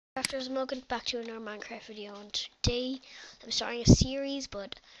Minecrafters, welcome back to another Minecraft video, and today I'm starting a series,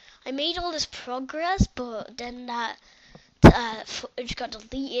 but I made all this progress, but then that footage got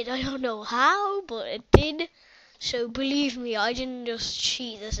deleted. I don't know how, but it did. So believe me, I didn't just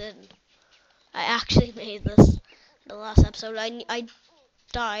cheat this in. I actually made this in the last episode. I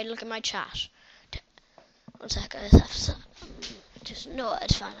died. Look at my chat. One sec, guys. Just no,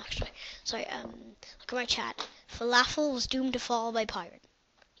 it's fine actually. Sorry. Look at my chat. Falafel was doomed to fall by pirate.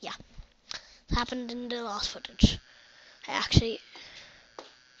 Yeah. Happened in the last footage. That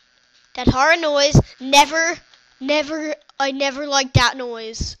horror noise, I never liked that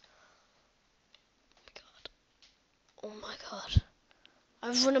noise. Oh my god.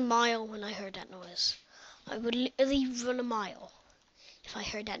 I've run a mile when I heard that noise. I would literally run a mile if I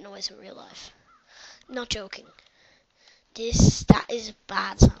heard that noise in real life. Not joking. That is a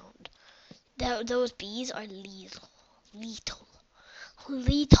bad sound. Those bees are lethal.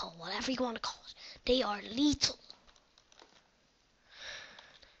 Lethal, whatever you want to call it. They are lethal.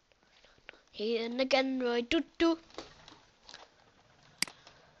 Here and again, right, do.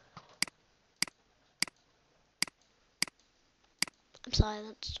 I'm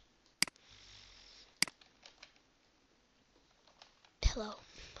silenced. Hello.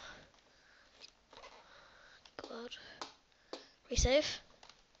 Go out. Are we safe?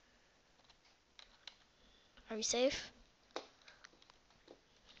 Are we safe?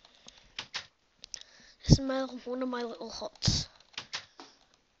 This is one of my little huts.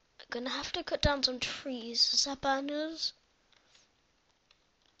 I'm gonna have to cut down some trees. Is that bad news?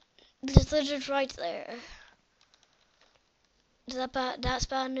 There's lizards right there. Is that bad? That's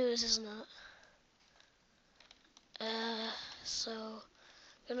bad news, isn't it? So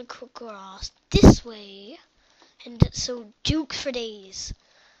I'm gonna cut grass this way, and so duke for days.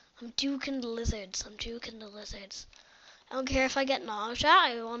 I'm duking the lizards. I don't care if I get nausea.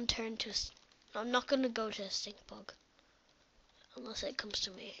 I want to turn to. I'm not gonna go to a stink bug unless it comes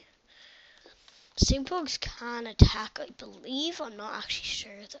to me. Stink bugs can attack, I believe. I'm not actually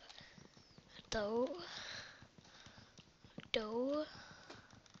sure though. If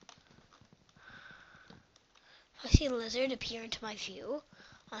I see a lizard appear into my view,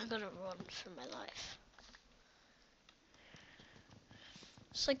 I'm gonna run for my life.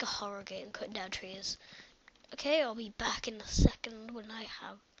 It's like a horror game, cutting down trees. Okay, I'll be back in a second when I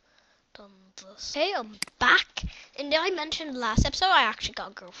have done this. Okay, I'm back. And I mentioned last episode I actually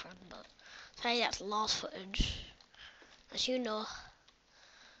got a girlfriend, but sorry, that's lost footage. As you know,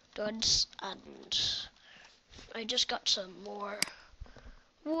 duds, and I just got some more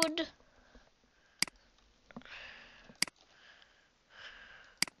wood.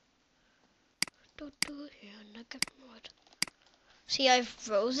 See, I have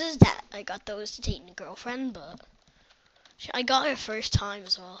roses that I got those to date a girlfriend, but I got her first time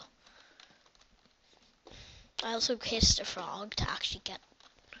as well. I also kissed a frog to actually get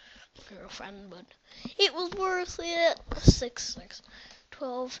a girlfriend, but it was worth it. 6,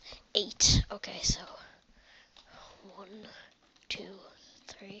 12, 8. Okay, so 1, 2,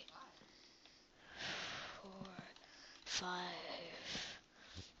 3, 4, 5,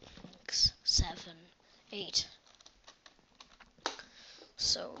 6, 7, 8.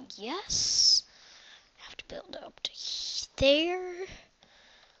 So yes, I have to build up to there.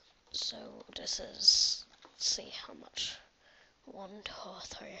 So this is, let's see how much. 1, 2,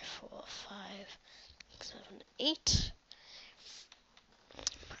 3, 4, 5, 6, 7, 8.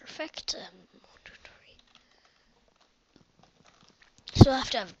 Perfect. 1, 2, 3. So I have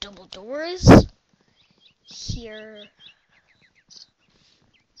to have double doors here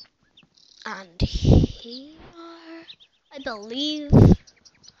and here, I believe.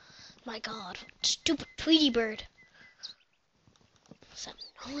 My god, stupid Tweety bird. What's that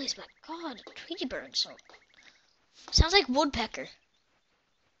noise? My god, Tweety bird. So sounds like woodpecker.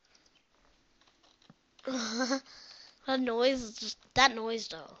 That noise is just that noise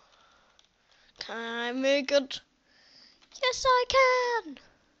though. Can I make it? Yes, I can.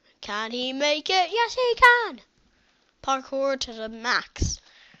 Can he make it? Yes, he can. Parkour to the max.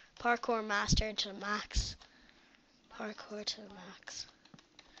 Parkour master to the max. Parkour to the max.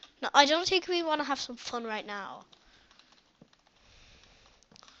 No, I don't think we want to have some fun right now.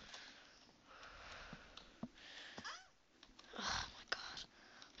 Oh my god.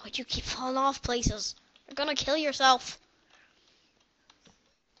 Why'd you keep falling off places? You're gonna kill yourself.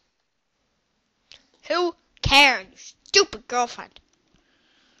 Who cares? You stupid girlfriend.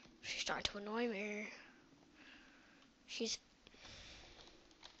 She's starting to annoy me. She's...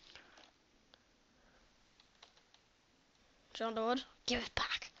 John the wood? Give it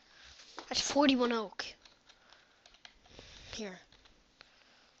back. That's 41 oak. Here.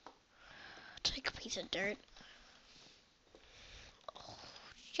 piece of dirt. Oh,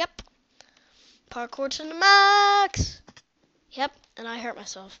 yep. Parkour to the max. Yep, and I hurt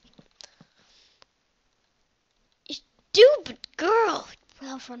myself. You stupid girl.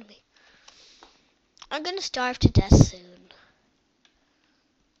 Right in front of me. I'm gonna starve to death soon.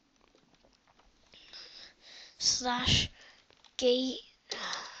 Slash game.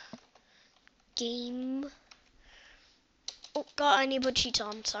 Oh god, I need to put cheats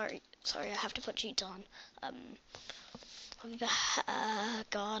on. Sorry, I have to put cheats on.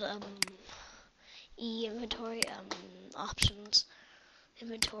 God, inventory, options,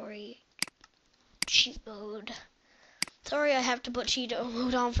 inventory, cheat mode. Sorry, I have to put cheat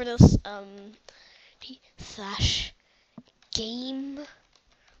mode on for this. Slash game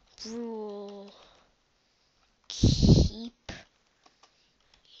rule keep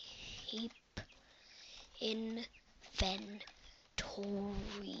inventory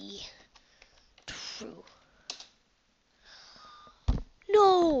true.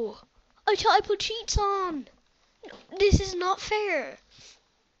 No! I thought I put cheats on! No, this is not fair!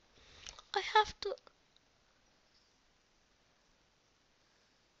 I have to...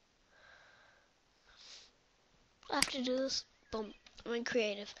 do this. Boom. I'm in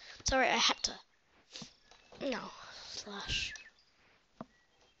creative. Sorry, I had to. No. Slash.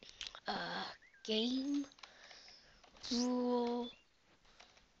 Game. Rule.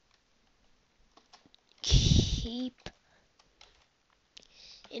 Keep.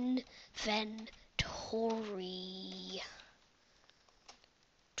 Inventory.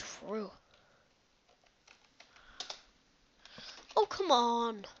 True. Oh, come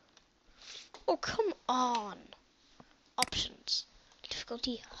on. Oh, come on. Options.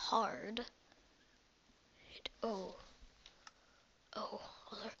 Difficulty difficulty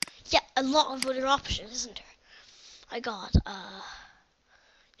yeah, a lot of other options, isn't there? I got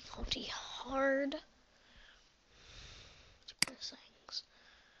difficulty hard. Settings.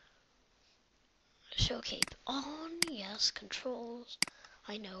 Show cape on, yes. Controls,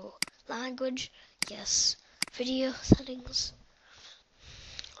 I know. Language, yes. Video settings.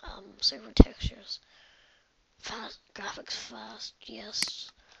 Server textures. Fast graphics, fast,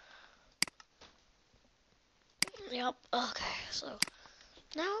 yes. Yep. Okay, so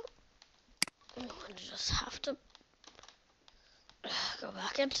now I'm going to just have to go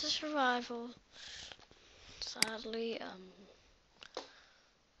back into survival. Sadly,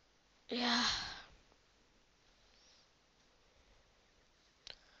 yeah.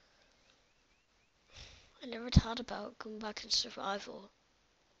 I never thought about going back into survival.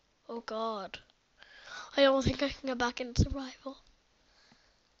 Oh god. I don't think I can get back into survival.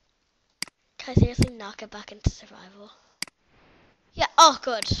 Can I seriously not get back into survival? Yeah, oh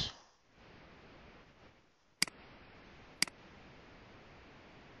good.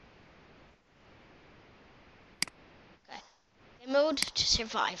 Okay. Mode to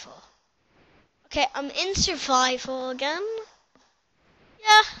survival. Okay, I'm in survival again.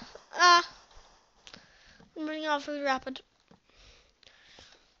 Yeah, I'm running out of food rapid.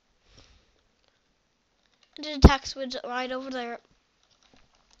 I did a attack switch right over there.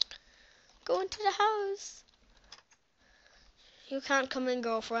 Go into the house. You can't come in,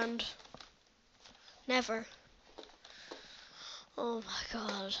 girlfriend. Never. Oh my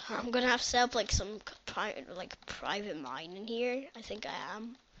god. I'm gonna have to set up like some private mine in here. I think I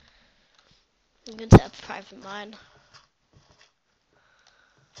am. I'm gonna set up a private mine.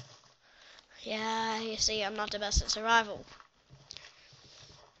 Yeah, you see, I'm not the best at survival.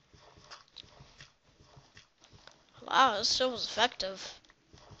 Wow, this still was effective.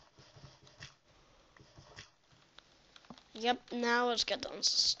 Yep, now let's get down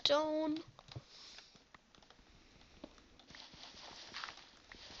stone.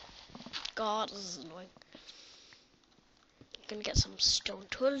 God, this is annoying. I'm gonna get some stone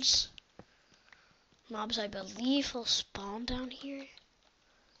tools. Mobs, I believe, will spawn down here.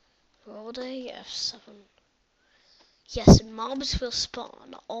 Will they? F7. Yes, mobs will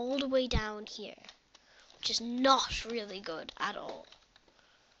spawn all the way down here, which is not really good at all.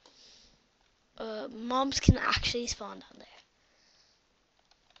 Mobs can actually spawn down there.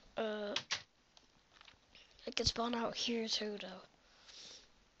 It can spawn out here too, though.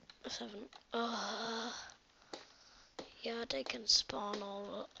 7. Yeah, they can spawn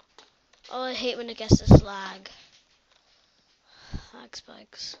all. Oh, I hate when it gets this lag. Lag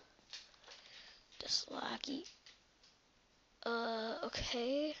spikes. This laggy.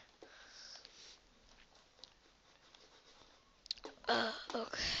 Okay.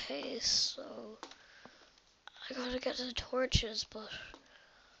 Okay, so I gotta get the torches, but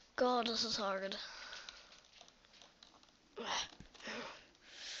God, this is hard.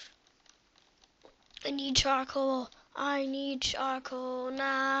 I need charcoal. I need charcoal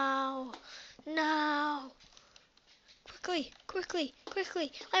now. Now. Quickly, quickly,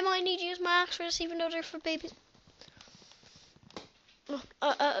 quickly. I might need to use my axe for this, even though they're for babies.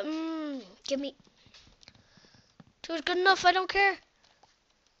 Give me. Two is good enough. I don't care.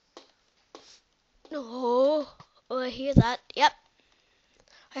 No. Oh, I hear that. Yep.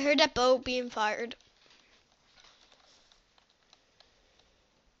 I heard that boat being fired.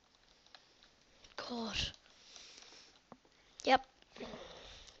 God. Yep.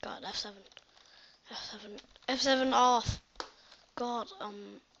 God, F7. F7. F7 off. God,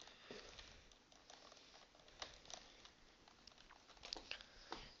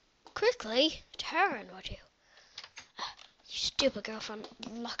 Quickly. Turn, would you? You stupid girlfriend.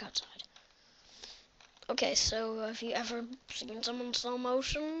 Lock outside. Okay, so have you ever seen someone in slow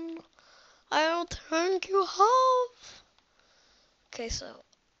motion? I don't think you have. Okay, so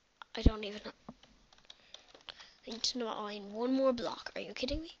I don't even know. I need to mine one more block. Are you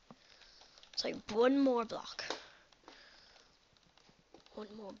kidding me? Sorry, one more block. One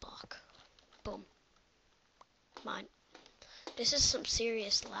more block. Boom. Mine. This is some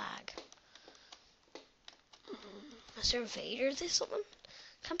serious lag. Is there invaders or something?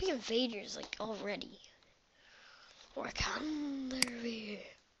 Can't be invaders like already. Or can there be?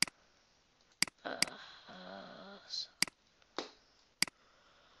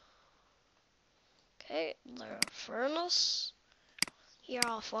 Okay, the furnace. Here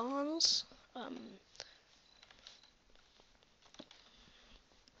are farms.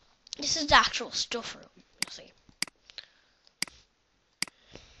 This is the actual stuff room, you see.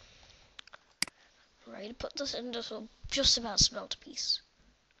 Right, put this in, this will just about smelt a piece.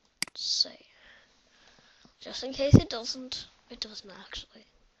 Say. Just in case it doesn't. It doesn't actually.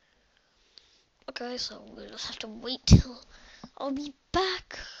 Okay, so we'll just have to wait till I'll be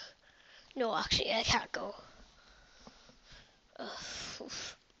back. No, actually, I can't go.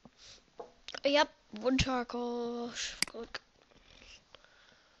 Yep, wood charcoal. Good.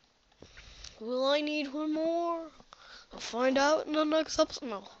 Will I need one more? I'll find out in the next episode.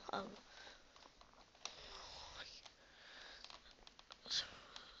 No.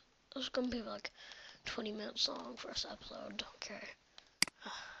 It's gonna be like 20 minutes long first episode. Don't care.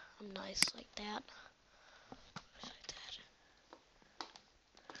 I'm nice like that.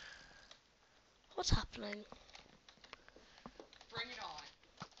 What's happening? Bring it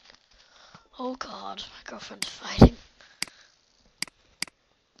on. Oh God, my girlfriend's fighting.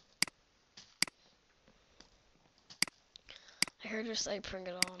 I heard her say bring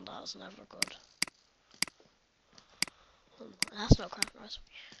it on. That was never good. That's no crafting recipe.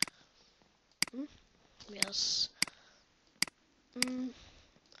 Yes.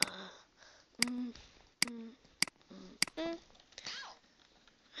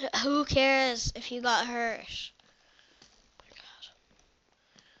 Who cares if you got hurt? Oh my God.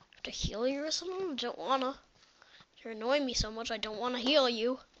 I have to heal you or something? I don't wanna. You're annoying me so much, I don't wanna heal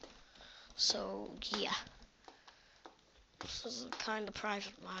you. So, yeah. This is a kind of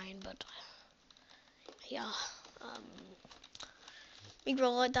private mine, but yeah. We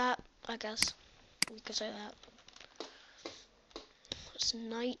grow like that, I guess. You could say that. It's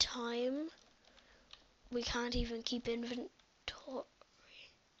nighttime. We can't even keep inventory.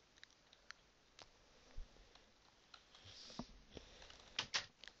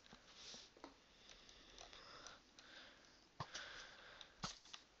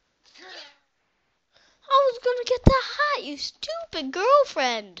 I was gonna get that hat, you stupid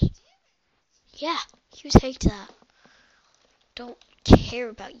girlfriend. Yeah, you take that. Don't care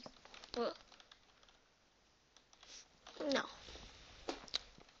about you. But no.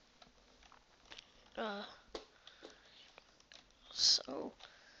 So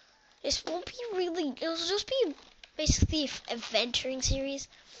this won't be really. It'll just be basically a adventuring series.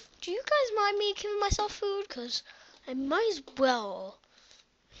 Do you guys mind me giving myself food? Cause I might as well.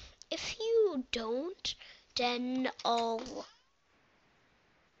 If you don't, then I'll.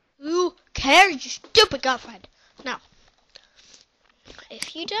 Who cares, you stupid girlfriend? Now,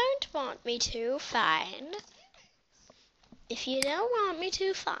 if you don't want me to, fine. If you don't want me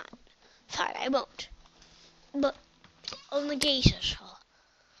to, fine. Fine, I won't. But I'll negate it all.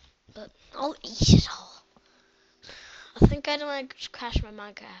 But I'll eat it all. I think I didn't crash my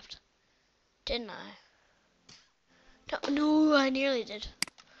Minecraft. Didn't I? No, I nearly did.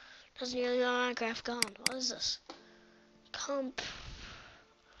 That's nearly my Minecraft gone. What is this?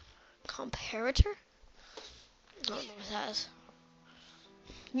 Comparator? I don't know what that is.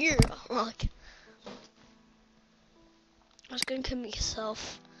 Yeah, like. I was gonna give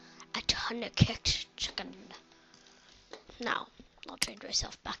myself a ton of kicked chicken. Now, I'll change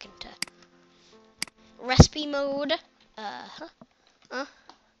myself back into recipe mode.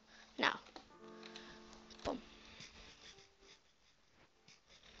 Now. Boom.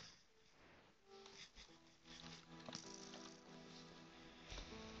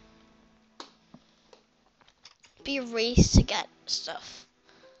 Be a race to get stuff.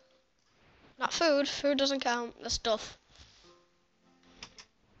 Not food. Food doesn't count. The stuff.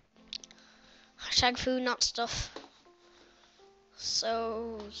 Hashtag food, not stuff.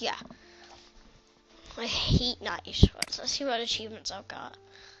 So, yeah. I hate night. Let's see what achievements I've got.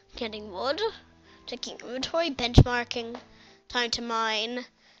 Getting wood. Taking inventory. Benchmarking. Time to mine.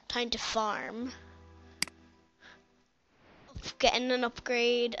 Time to farm. Getting an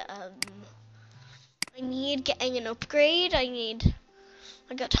upgrade. I need getting an upgrade. I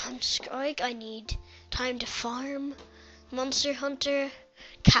got time to strike. I need time to farm. Monster hunter.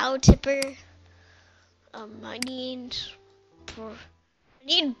 Cow tipper. I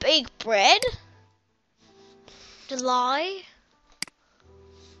need baked bread. To lie.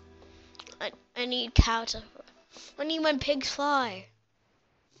 I need cow tipper. I need when pigs fly.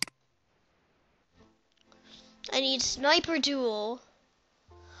 I need sniper duel.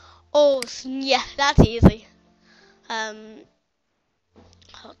 Oh, yeah, that's easy. Hot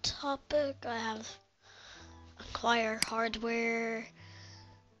topic. I have acquire hardware.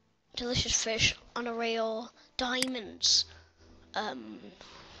 Delicious fish on a rail. Diamonds.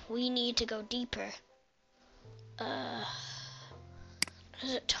 We need to go deeper.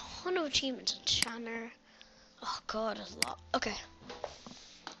 There's a ton of achievements in Shanner. Oh god, there's a lot. Okay.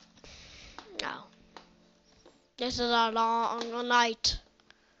 Now. This is a long night.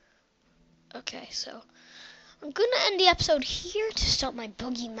 Okay, so I'm gonna end the episode here to stop my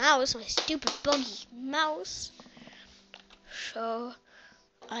buggy mouse, my stupid buggy mouse. So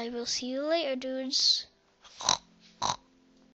I will see you later, dudes.